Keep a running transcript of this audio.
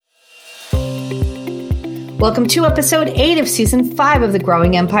Welcome to episode 8 of season 5 of the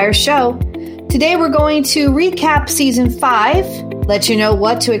Growing Empire Show. Today we're going to recap season 5, let you know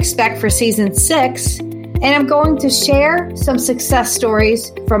what to expect for season 6, and I'm going to share some success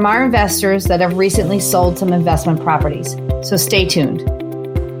stories from our investors that have recently sold some investment properties. So stay tuned.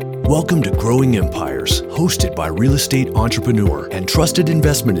 Welcome to Growing Empires, hosted by real estate entrepreneur and trusted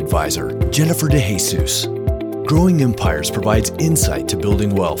investment advisor, Jennifer DeJesus. Growing Empires provides insight to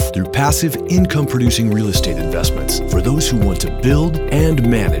building wealth through passive income-producing real estate investments for those who want to build and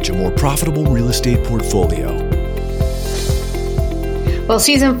manage a more profitable real estate portfolio. Well,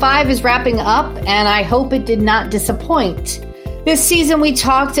 season 5 is wrapping up, and I hope it did not disappoint. This season, we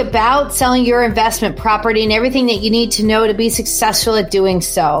talked about selling your investment property and everything that you need to know to be successful at doing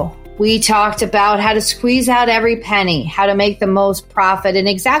so. We talked about how to squeeze out every penny, how to make the most profit, and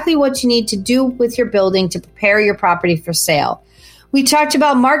exactly what you need to do with your building to prepare your property for sale. We talked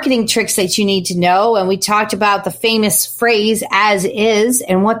about marketing tricks that you need to know, and we talked about the famous phrase, as is,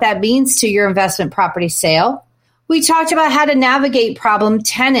 and what that means to your investment property sale. We talked about how to navigate problem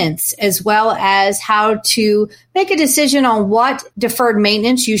tenants, as well as how to make a decision on what deferred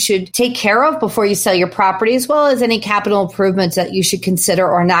maintenance you should take care of before you sell your property, as well as any capital improvements that you should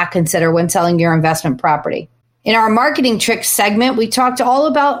consider or not consider when selling your investment property. In our marketing tricks segment, we talked all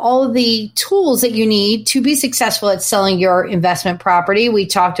about all of the tools that you need to be successful at selling your investment property. We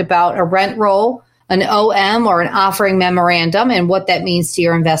talked about a rent roll, an OM or an offering memorandum, and what that means to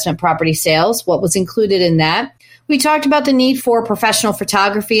your investment property sales, what was included in that. We talked about the need for professional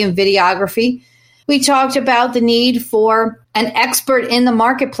photography and videography. We talked about the need for an expert in the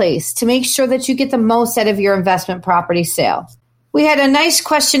marketplace to make sure that you get the most out of your investment property sale. We had a nice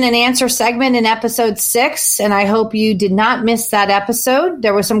question and answer segment in episode 6, and I hope you did not miss that episode.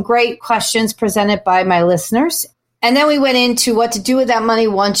 There were some great questions presented by my listeners. And then we went into what to do with that money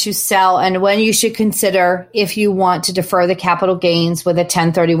once you sell and when you should consider if you want to defer the capital gains with a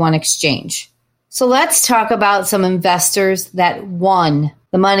 1031 exchange. So let's talk about some investors that won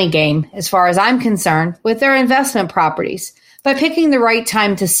the money game, as far as I'm concerned, with their investment properties by picking the right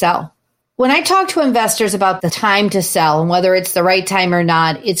time to sell. When I talk to investors about the time to sell and whether it's the right time or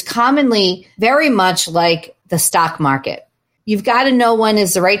not, it's commonly very much like the stock market. You've got to know when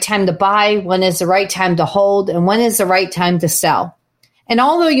is the right time to buy, when is the right time to hold, and when is the right time to sell. And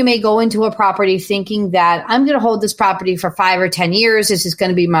although you may go into a property thinking that I'm going to hold this property for 5 or 10 years, this is going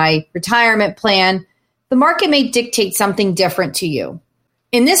to be my retirement plan, the market may dictate something different to you.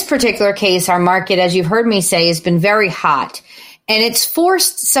 In this particular case, our market, as you've heard me say, has been very hot. And it's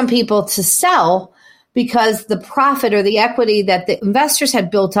forced some people to sell because the profit or the equity that the investors had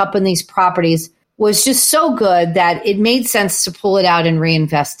built up in these properties was just so good that it made sense to pull it out and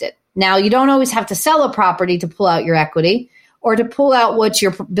reinvest it. Now, you don't always have to sell a property to pull out your equity or to pull out what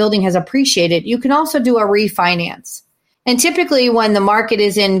your building has appreciated. You can also do a refinance. And typically when the market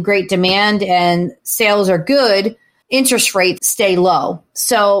is in great demand and sales are good, interest rates stay low.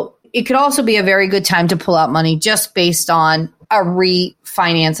 So it could also be a very good time to pull out money just based on a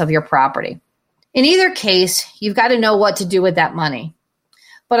refinance of your property. In either case, you've got to know what to do with that money.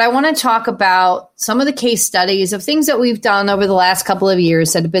 But I want to talk about some of the case studies of things that we've done over the last couple of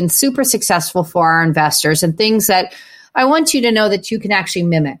years that have been super successful for our investors and things that I want you to know that you can actually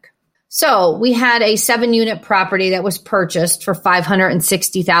mimic. So we had a 7-unit property that was purchased for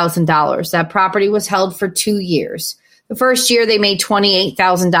 $560,000. That property was held for 2 years. The first year they made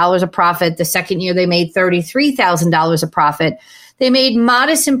 $28,000 of profit. The second year they made $33,000 of profit. They made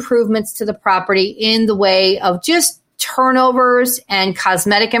modest improvements to the property in the way of just turnovers and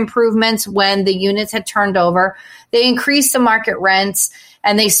cosmetic improvements when the units had turned over. They increased the market rents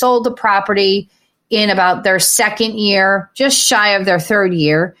and they sold the property in about their second year, just shy of their third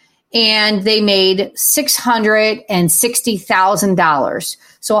year, and they made $660,000.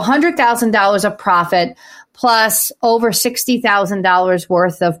 So $100,000 of profit plus over $60,000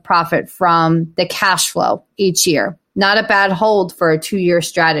 worth of profit from the cash flow each year. Not a bad hold for a 2-year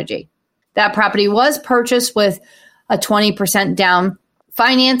strategy. That property was purchased with a 20% down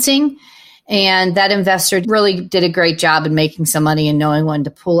financing, and that investor really did a great job in making some money and knowing when to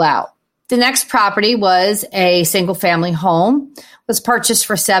pull out. The next property was a single-family home, was purchased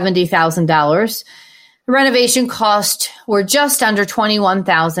for $70,000. The renovation costs were just under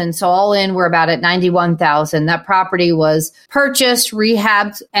 $21,000, so all in, we're about at $91,000. That property was purchased,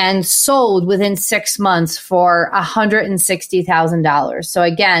 rehabbed, and sold within 6 months for $160,000. So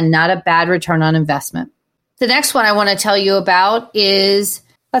again, not a bad return on investment. The next one I want to tell you about is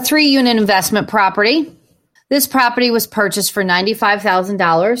a 3-unit investment property. This property was purchased for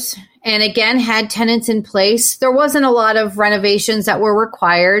 $95,000. And again, had tenants in place. There wasn't a lot of renovations that were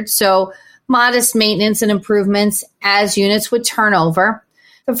required. So modest maintenance and improvements as units would turn over.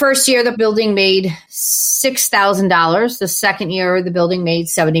 The first year, the building made $6,000. The second year, the building made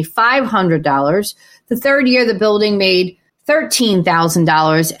 $7,500. The third year, the building made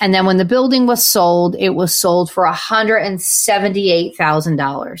 $13,000. And then when the building was sold, it was sold for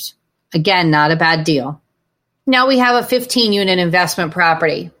 $178,000. Again, not a bad deal. Now we have a 15-unit investment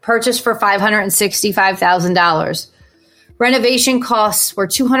property purchased for $565,000. Renovation costs were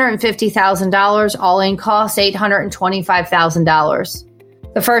 $250,000. All-in costs, $825,000.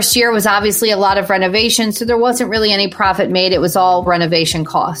 The first year was obviously a lot of renovation, so there wasn't really any profit made. It was all renovation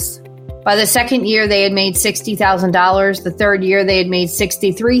costs. By the second year, they had made $60,000. The third year, they had made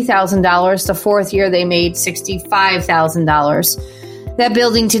 $63,000. The fourth year, they made $65,000. That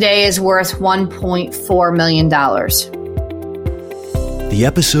building today is worth $1.4 million. The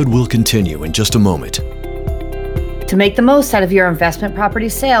episode will continue in just a moment. To make the most out of your investment property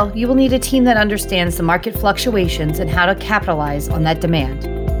sale, you will need a team that understands the market fluctuations and how to capitalize on that demand.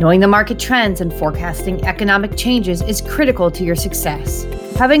 Knowing the market trends and forecasting economic changes is critical to your success.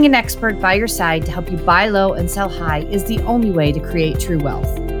 Having an expert by your side to help you buy low and sell high is the only way to create true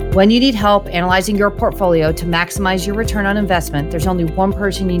wealth. When you need help analyzing your portfolio to maximize your return on investment, there's only one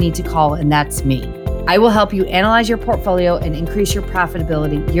person you need to call, and that's me. I will help you analyze your portfolio and increase your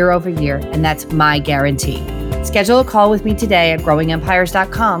profitability year over year, and that's my guarantee. Schedule a call with me today at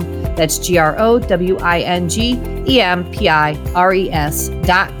growingempires.com. That's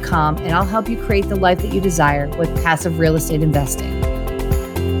growingempires.com, and I'll help you create the life that you desire with passive real estate investing.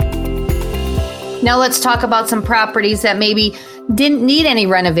 Now let's talk about some properties that maybe didn't need any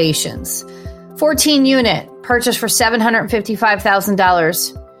renovations. 14-unit, purchased for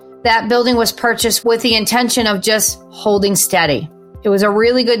 $755,000. That building was purchased with the intention of just holding steady. It was a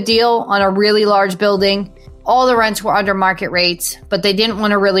really good deal on a really large building. All the rents were under market rates, but they didn't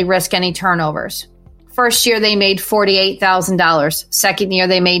want to really risk any turnovers. First year, they made $48,000. Second year,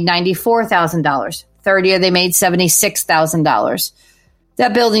 they made $94,000. Third year, they made $76,000.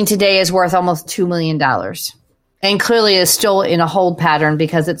 That building today is worth almost $2 million. And clearly is still in a hold pattern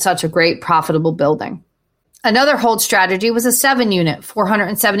because it's such a great, profitable building. Another hold strategy was a 7-unit.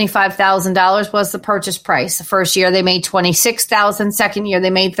 $475,000 was the purchase price. The first year, they made $26,000. Second year,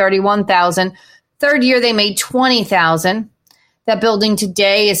 they made $31,000. Third year, they made $20,000. That building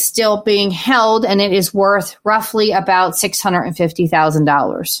today is still being held, and it is worth roughly about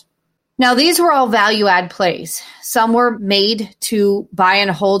 $650,000. Now, these were all value-add plays. Some were made to buy and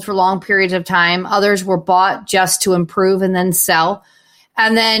hold for long periods of time. Others were bought just to improve and then sell.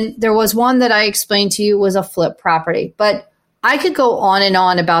 And then there was one that I explained to you was a flip property. But I could go on and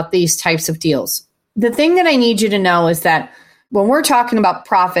on about these types of deals. The thing that I need you to know is that when we're talking about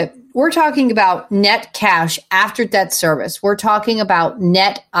profit, we're talking about net cash after debt service. We're talking about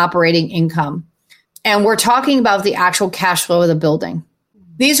net operating income. And we're talking about the actual cash flow of the building.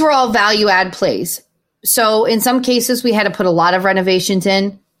 These were all value add plays. So in some cases, we had to put a lot of renovations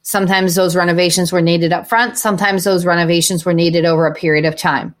in. Sometimes those renovations were needed up front. Sometimes those renovations were needed over a period of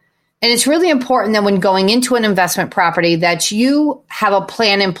time. And it's really important that when going into an investment property that you have a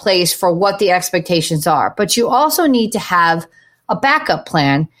plan in place for what the expectations are. But you also need to have a backup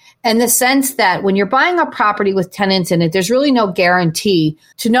plan in the sense that when you're buying a property with tenants in it, there's really no guarantee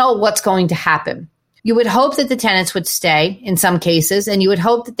to know what's going to happen. You would hope that the tenants would stay in some cases, and you would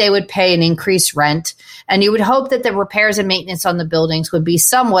hope that they would pay an increased rent, and you would hope that the repairs and maintenance on the buildings would be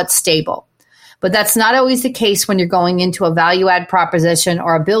somewhat stable. But that's not always the case when you're going into a value-add proposition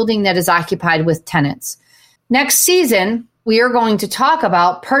or a building that is occupied with tenants. Next season, we are going to talk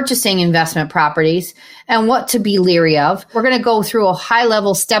about purchasing investment properties and what to be leery of. We're going to go through a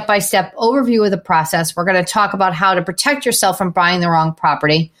high-level, step-by-step overview of the process. We're going to talk about how to protect yourself from buying the wrong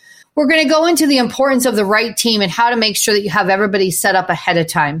property. We're going to go into the importance of the right team and how to make sure that you have everybody set up ahead of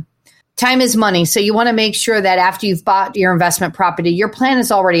time. Time is money, so you want to make sure that after you've bought your investment property, your plan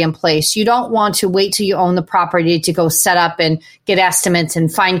is already in place. You don't want to wait till you own the property to go set up and get estimates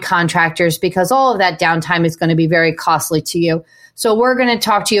and find contractors, because all of that downtime is going to be very costly to you. So we're going to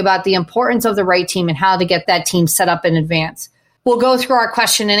talk to you about the importance of the right team and how to get that team set up in advance. We'll go through our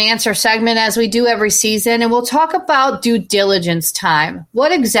question and answer segment as we do every season, and we'll talk about due diligence time.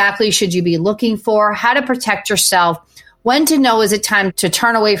 What exactly should you be looking for? How to protect yourself? When to know is it time to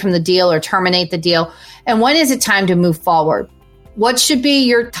turn away from the deal or terminate the deal? And when is it time to move forward? What should be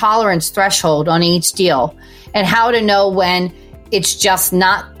your tolerance threshold on each deal? And how to know when it's just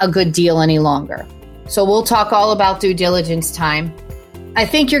not a good deal any longer. So we'll talk all about due diligence time. I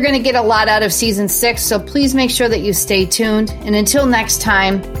think you're going to get a lot out of season 6, so please make sure that you stay tuned. And until next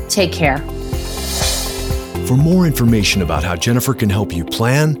time, take care. For more information about how Jennifer can help you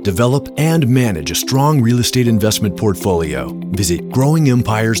plan, develop, and manage a strong real estate investment portfolio, visit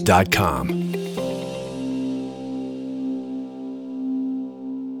growingempires.com.